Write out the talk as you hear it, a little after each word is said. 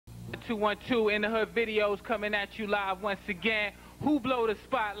212 in the hood videos coming at you live once again. Who blow the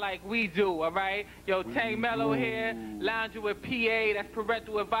spot like we do, all right? Yo, Tank Mello here, lounging with PA, that's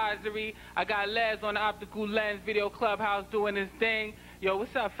Parental Advisory. I got Les on the Optical Lens Video Clubhouse doing his thing. Yo,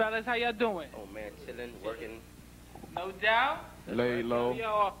 what's up, fellas? How y'all doing? Oh, man, chilling, working. No doubt. Lay low.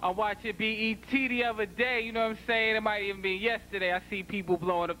 Yo, I'm watching BET the other day, you know what I'm saying? It might even be yesterday. I see people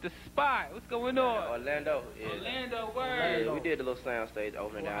blowing up the spot. What's going on? Orlando. Yeah. Orlando, word. Yeah, we did a little sound stage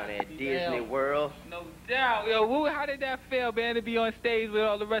opening down at Disney World. No doubt. Yo, how did that feel, man, to be on stage with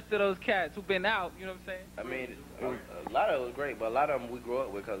all the rest of those cats who've been out, you know what I'm saying? I mean, a lot of it was great, but a lot of them we grew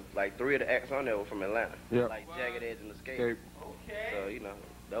up with because, like, 3 of the acts on there were from Atlanta. Yep. Like Jagged Edge and Escape. Okay. So, you know,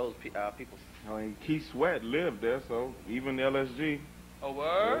 those our people. I mean, Keith Sweat lived there, so even LSG. Oh, Yeah,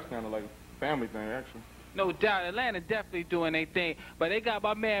 word? it's kind of like a family thing, actually. No doubt. Atlanta definitely doing their thing. But they got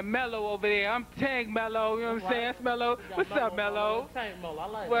my man Mello over there. I'm Tank Mello, you know what I'm saying? That's Mello. What's up, Mello? Tank Mello, I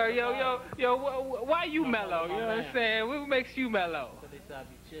like Well, that. yo, why you Mello? You know what I'm saying? What makes you Mello? Because they say I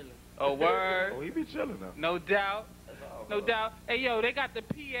be chilling. Oh, word? Oh, he be chilling though. No doubt. No doubt. Hey, yo, they got the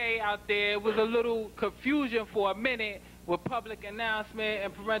PA out there. It was a little confusion for a minute with public announcement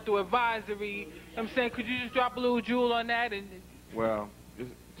and parental advisory. You know what I'm saying? Could you just drop a little jewel on that? And Well, it's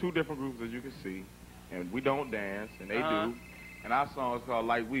 2 different groups as you can see, and we don't dance, and they do. And our song is called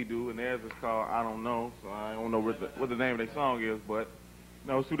Like We Do, and theirs is called I Don't Know, so I don't know what the name of their song is, but,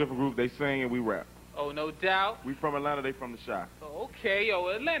 you know, it's 2 different groups. They sing and we rap. oh, no doubt. We from Atlanta, they from the Chi. Oh, okay, yo,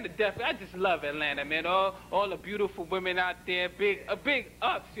 Atlanta definitely. I just love Atlanta, man. All the beautiful women out there, big ups.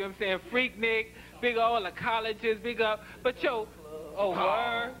 You know what I'm saying? Freaknik, big all the colleges, big up. But yo,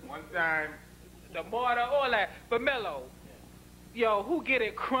 word, One time. the martyr, all that. But Mello, yo, who get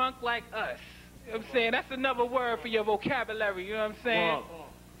it crunk like us? You know what I'm saying? That's another word for your vocabulary. You know what I'm saying?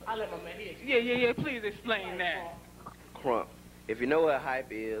 I let my man hear. Yeah. Please explain that. Crunk. If you know what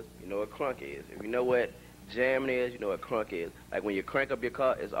hype is, you know what crunk is. If you know what jamming is, you know what crunk is. Like when you crank up your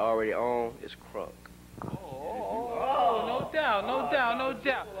car, it's already on, it's crunk. Oh, no doubt.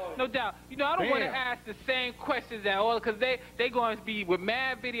 You know, I don't want to ask the same questions at all because they going to be with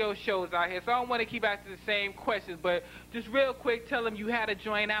mad video shows out here, so I don't want to keep asking the same questions. But just real quick, tell them you had a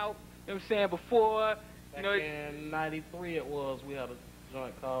joint out, you know what I'm saying, before. You know, in '93 it was, we had a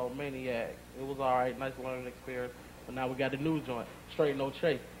joint called Maniac. It was all right, nice learning experience. But now we got the new joint, Straight No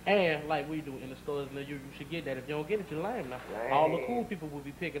Chase. And like we do in the stores, you should get that. If you don't get it, you're lame now. Lame. All the cool people will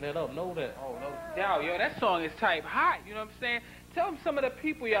be picking that up. Know that. oh, no doubt. Yo, that song is type hot, you know what I'm saying? Tell them some of the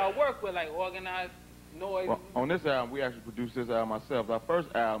people y'all work with, like Organized Noise. Well, on this album, we actually produced this album ourselves. Our first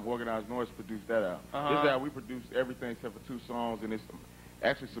album, Organized Noise, produced that album. This album, we produced everything except for 2 songs, and it's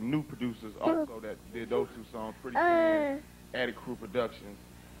actually some new producers also that did those 2 songs. Pretty Ken, Added Crew Productions,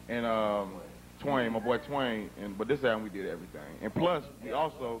 and Twain, my boy Twain. But this album, we did everything. And plus, we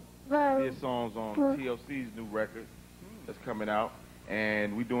also did songs on TLC's new record that's coming out.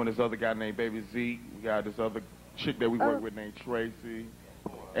 And we doing this other guy named Baby Z. We got this other chick that we work with named Tracy.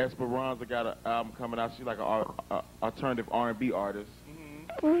 Esperanza got an album coming out. She's like an alternative R&B artist.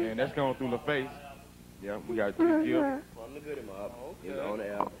 And that's going through the face. Yeah, we got Gil. From the Goody Mob. He's on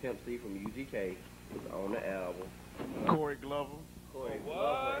the album. Pimp C from UGK is on the album. Corey Glover. Corey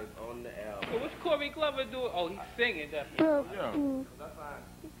Glover is on the album. So what's Corey Glover doing? Oh, he's singing, definitely. Yeah.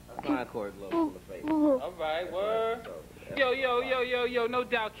 I find Corey Glover from the face. All right, word. Yo, no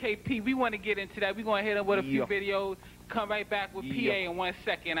doubt, KP. We want to get into that. We're going to hit him with a few videos. Come right back with PA in 1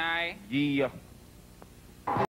 second, all right? Yeah.